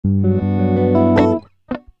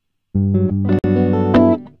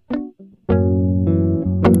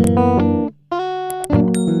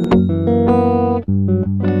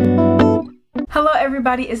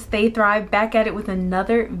everybody, it's They Thrive, back at it with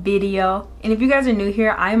another video. And if you guys are new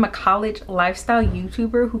here, I am a college lifestyle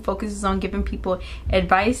YouTuber who focuses on giving people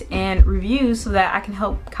advice and reviews so that I can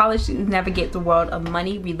help college students navigate the world of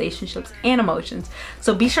money, relationships, and emotions.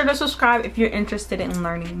 So be sure to subscribe if you're interested in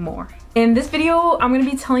learning more. In this video, I'm going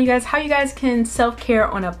to be telling you guys how you guys can self-care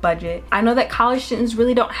on a budget. I know that college students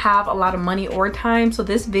really don't have a lot of money or time, so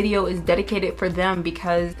this video is dedicated for them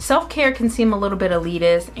because self-care can seem a little bit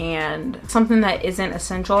elitist and something that isn't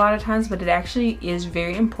essential a lot of times, but it actually is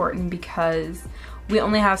very important because we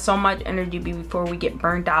only have so much energy before we get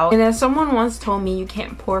burnt out. And as someone once told me, you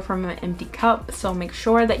can't pour from an empty cup, so make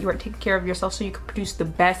sure that you are taking care of yourself so you can produce the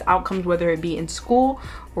best outcomes, whether it be in school,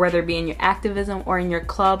 or whether it be in your activism, or in your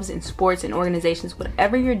clubs, in sports, and organizations.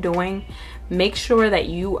 Whatever you're doing, make sure that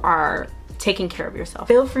you are taking care of yourself.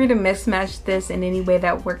 Feel free to mismatch this in any way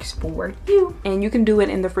that works for you, and you can do it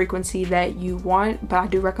in the frequency that you want, but I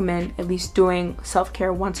do recommend at least doing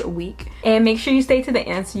self-care once a week. And make sure you stay to the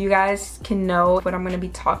end so you guys can know what I'm going to be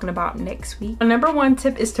talking about next week. The number one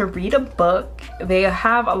tip is to read a book. They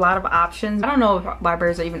have a lot of options. I don't know if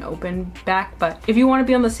libraries are even open back, but if you want to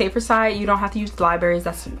be on the safer side, you don't have to use libraries.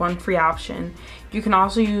 That's one free option. You can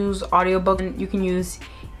also use audiobooks. You can use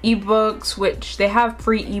ebooks, which they have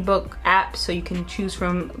free ebook apps, so you can choose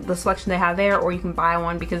from the selection they have there, or you can buy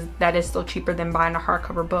one because that is still cheaper than buying a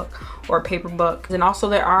hardcover book or a paper book. And also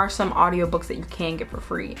there are some audiobooks that you can get for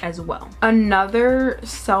free as well. Another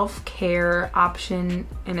self-care option,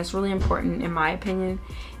 and it's really important in my opinion,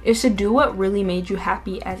 is to do what really made you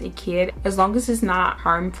happy as a kid. As long as it's not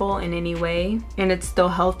harmful in any way and it's still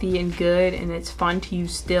healthy and good and it's fun to you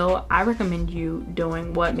still, I recommend you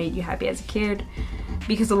doing what made you happy as a kid,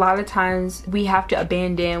 because a lot of times we have to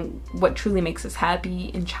abandon what truly makes us happy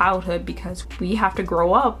in childhood because we have to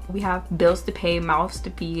grow up. We have bills to pay, mouths to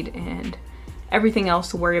feed, and everything else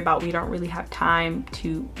to worry about. We don't really have time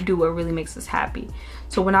to do what really makes us happy.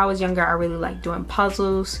 So when I was younger, I really liked doing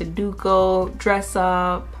puzzles, Sudoku, dress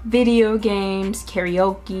up, video games,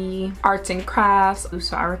 karaoke, arts and crafts.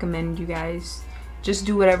 So I recommend you guys just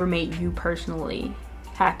do whatever made you personally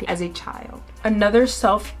happy as a child. Another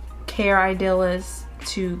self-care ideal is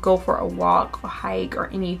to go for a walk, a hike, or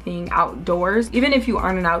anything outdoors. Even if you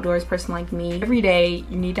aren't an outdoors person like me, every day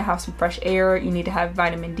you need to have some fresh air, you need to have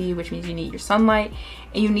vitamin D, which means you need your sunlight,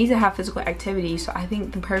 and you need to have physical activity. So I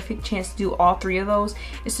think the perfect chance to do all three of those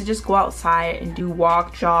is to just go outside and do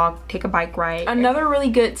walk, jog, take a bike ride. Another really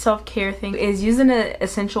good self-care thing is using an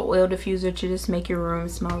essential oil diffuser to just make your room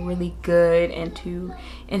smell really good and to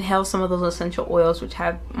inhale some of those essential oils, which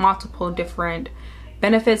have multiple different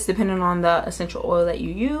benefits depending on the essential oil that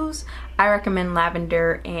you use. I recommend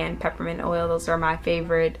lavender and peppermint oil. Those are my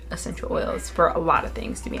favorite essential oils for a lot of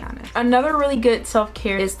things, to be honest. Another really good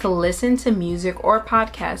self-care is to listen to music or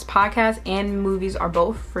podcasts. Podcasts and movies are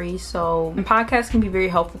both free, so podcasts can be very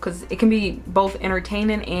helpful because it can be both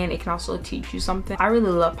entertaining and it can also teach you something. I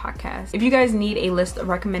really love podcasts. If you guys need a list of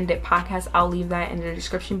recommended podcasts, I'll leave that in the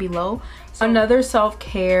description below. So another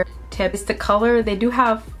self-care tip is to color. They do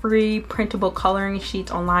have free printable coloring sheets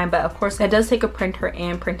online, but of course that does take a printer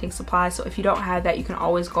and printing supplies. So if you don't have that, you can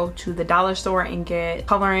always go to the dollar store and get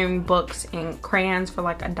coloring books and crayons for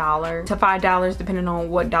like $1 to $5 depending on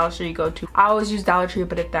what dollar store you go to. I always use Dollar Tree,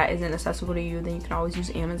 but if that isn't accessible to you, then you can always use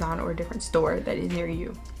Amazon or a different store that is near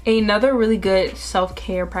you. Another really good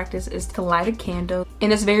self-care practice is to light a candle,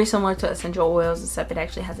 and it's very similar to essential oils except it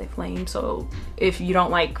actually has a flame. So if you don't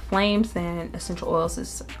like flames, then essential oils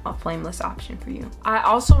is a flameless option for you. I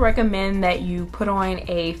also recommend that you put on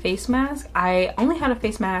a face mask. I only had a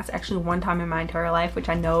face mask actually one time in my entire life, which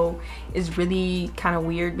I know is really kind of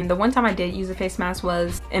weird. And the one time I did use a face mask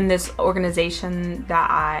was in this organization that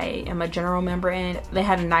I am a general member in. They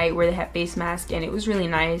had a night where they had face masks and it was really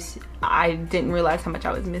nice. I didn't realize how much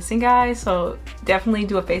I was missing, guys, so definitely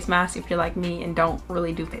do a face mask if you're like me and don't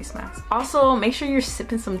really do face masks. Also, make sure you're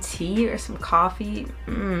sipping some tea or some coffee.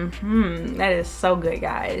 That is so good,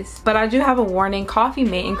 guys. But I do have a warning: coffee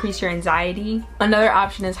may increase your anxiety. Another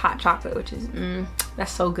option is hot chocolate, which is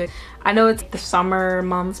that's so good. I know it's the summer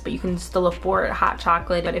months, but you can still afford hot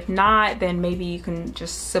chocolate. But if not, then maybe you can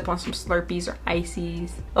just sip on some Slurpees or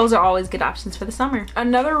ices. Those are always good options for the summer.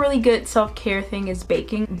 Another really good self-care thing is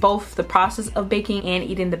baking. Both the process of baking and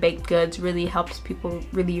eating the baked goods really helps people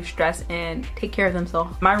relieve stress and take care of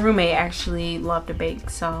themselves. My roommate actually loved to bake,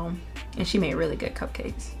 and she made really good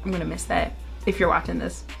cupcakes. I'm gonna miss that. if you're watching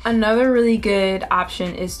this. Another really good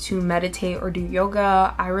option is to meditate or do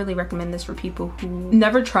yoga. I really recommend this for people who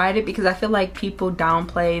never tried it, because I feel like people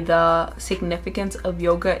downplay the significance of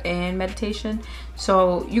yoga and meditation.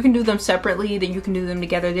 So you can do them separately, then you can do them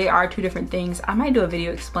together. They are two different things. I might do a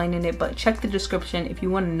video explaining it, but check the description if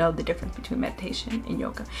you want to know the difference between meditation and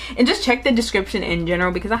yoga. And just check the description in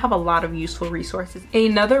general, because I have a lot of useful resources.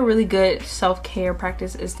 Another really good self-care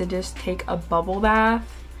practice is to just take a bubble bath.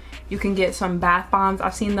 You can get some bath bombs.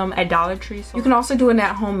 I've seen them at Dollar Tree. So you can also do an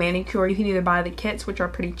at-home manicure. You can either buy the kits, which are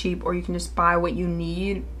pretty cheap, or you can just buy what you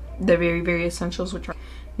need, the very essentials, which are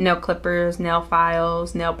nail clippers, nail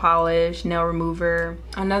files, nail polish, nail remover.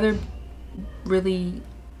 Another really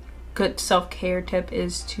good self-care tip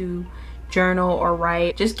is to journal or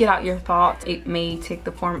write. Just get out your thoughts. It may take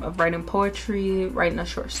the form of writing poetry, writing a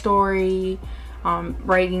short story,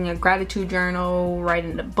 writing a gratitude journal,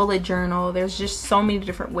 writing a bullet journal. There's just so many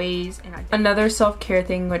different ways. And another self-care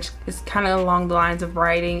thing, which is kind of along the lines of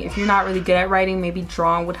writing, if you're not really good at writing, maybe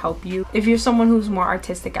drawing would help you. If you're someone who's more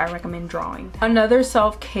artistic, I recommend drawing. Another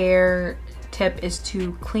self-care tip is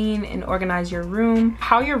to clean and organize your room.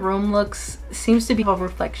 How your room looks seems to be a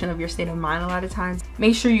reflection of your state of mind a lot of times.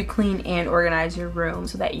 Make sure you clean and organize your room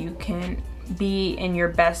so that you can be in your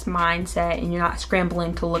best mindset and you're not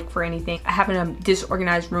scrambling to look for anything. Having a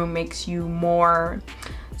disorganized room makes you more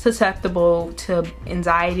susceptible to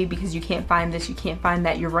anxiety, because you can't find this, you can't find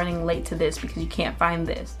that, you're running late to this because you can't find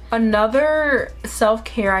this. Another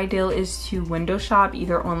self-care ideal is to window shop,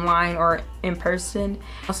 either online or in person.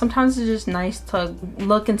 Sometimes it's just nice to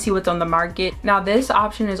look and see what's on the market. Now this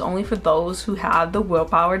option is only for those who have the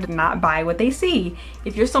willpower to not buy what they see.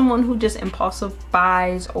 If you're someone who just impulsive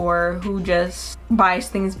buys or who just buys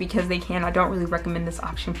things because they can, I don't really recommend this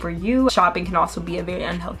option for you. Shopping can also be a very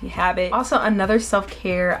unhealthy habit. Also, another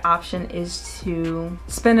self-care option is to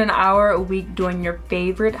spend an hour a week doing your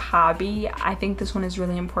favorite hobby. I think this one is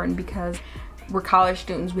really important because we're college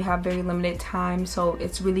students, we have very limited time, so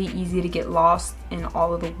it's really easy to get lost in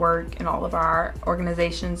all of the work and all of our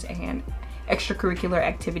organizations and extracurricular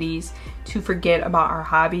activities to forget about our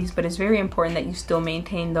hobbies, but it's very important that you still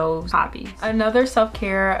maintain those hobbies. Another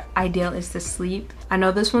self-care ideal is to sleep. I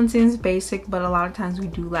know this one seems basic, but a lot of times we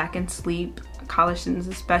do lack in sleep, college students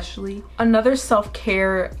especially. Another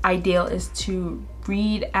self-care ideal is to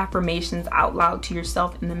read affirmations out loud to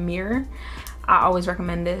yourself in the mirror. I always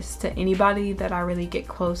recommend this to anybody that I really get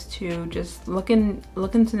close to. Just look into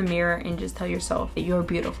the mirror and just tell yourself that you're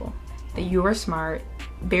beautiful, that you are smart.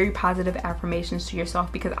 Very positive affirmations to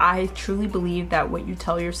yourself, because I truly believe that what you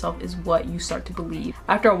tell yourself is what you start to believe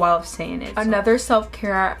after a while of saying it. Another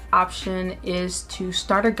self-care option is to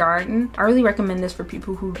start a garden. I really recommend this for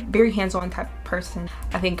people who are very hands-on type of person.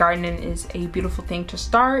 I think gardening is a beautiful thing to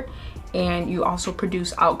start, and you also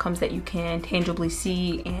produce outcomes that you can tangibly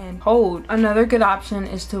see and hold. Another good option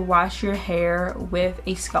is to wash your hair with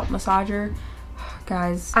a scalp massager.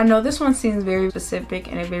 Guys, I know this one seems very specific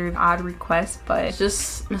and a very odd request, but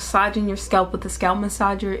just massaging your scalp with a scalp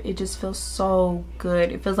massager, it just feels so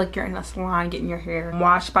good. It feels like you're in a salon getting your hair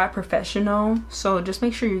washed by a professional. So just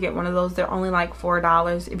make sure you get one of those. They're only like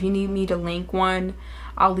 $4. If you need me to link one,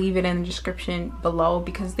 I'll leave it in the description below,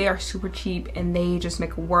 because they are super cheap and they just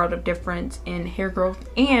make a world of difference in hair growth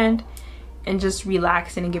and just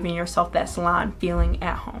relaxing and giving yourself that salon feeling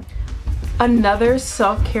at home. Another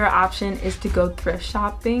self-care option is to go thrift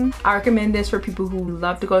shopping. I recommend this for people who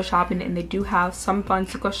love to go shopping and they do have some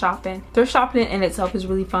funds to go shopping. Thrift shopping in itself is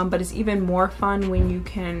really fun, but it's even more fun when you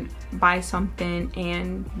can buy something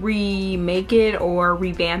and remake it or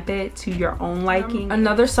revamp it to your own liking.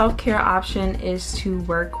 Another self-care option is to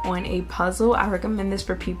work on a puzzle. I recommend this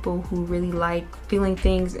for people who really like feeling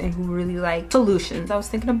things and who really like solutions. I was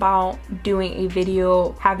thinking about doing a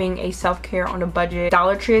video having a self-care on a budget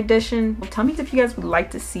Dollar Tree edition. Tell me if you guys would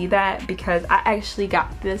like to see that, because I actually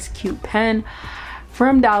got this cute pen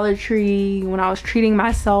from Dollar Tree when I was treating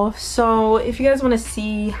myself. So if you guys want to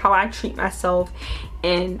see how I treat myself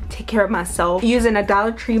and take care of myself using a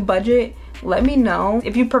Dollar Tree budget, let me know.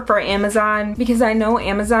 If you prefer Amazon, because I know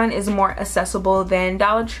Amazon is more accessible than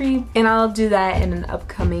Dollar Tree, and I'll do that in an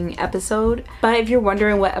upcoming episode. But if you're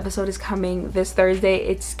wondering what episode is coming this Thursday,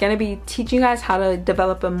 it's gonna be teaching you guys how to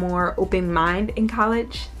develop a more open mind in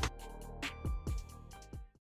college.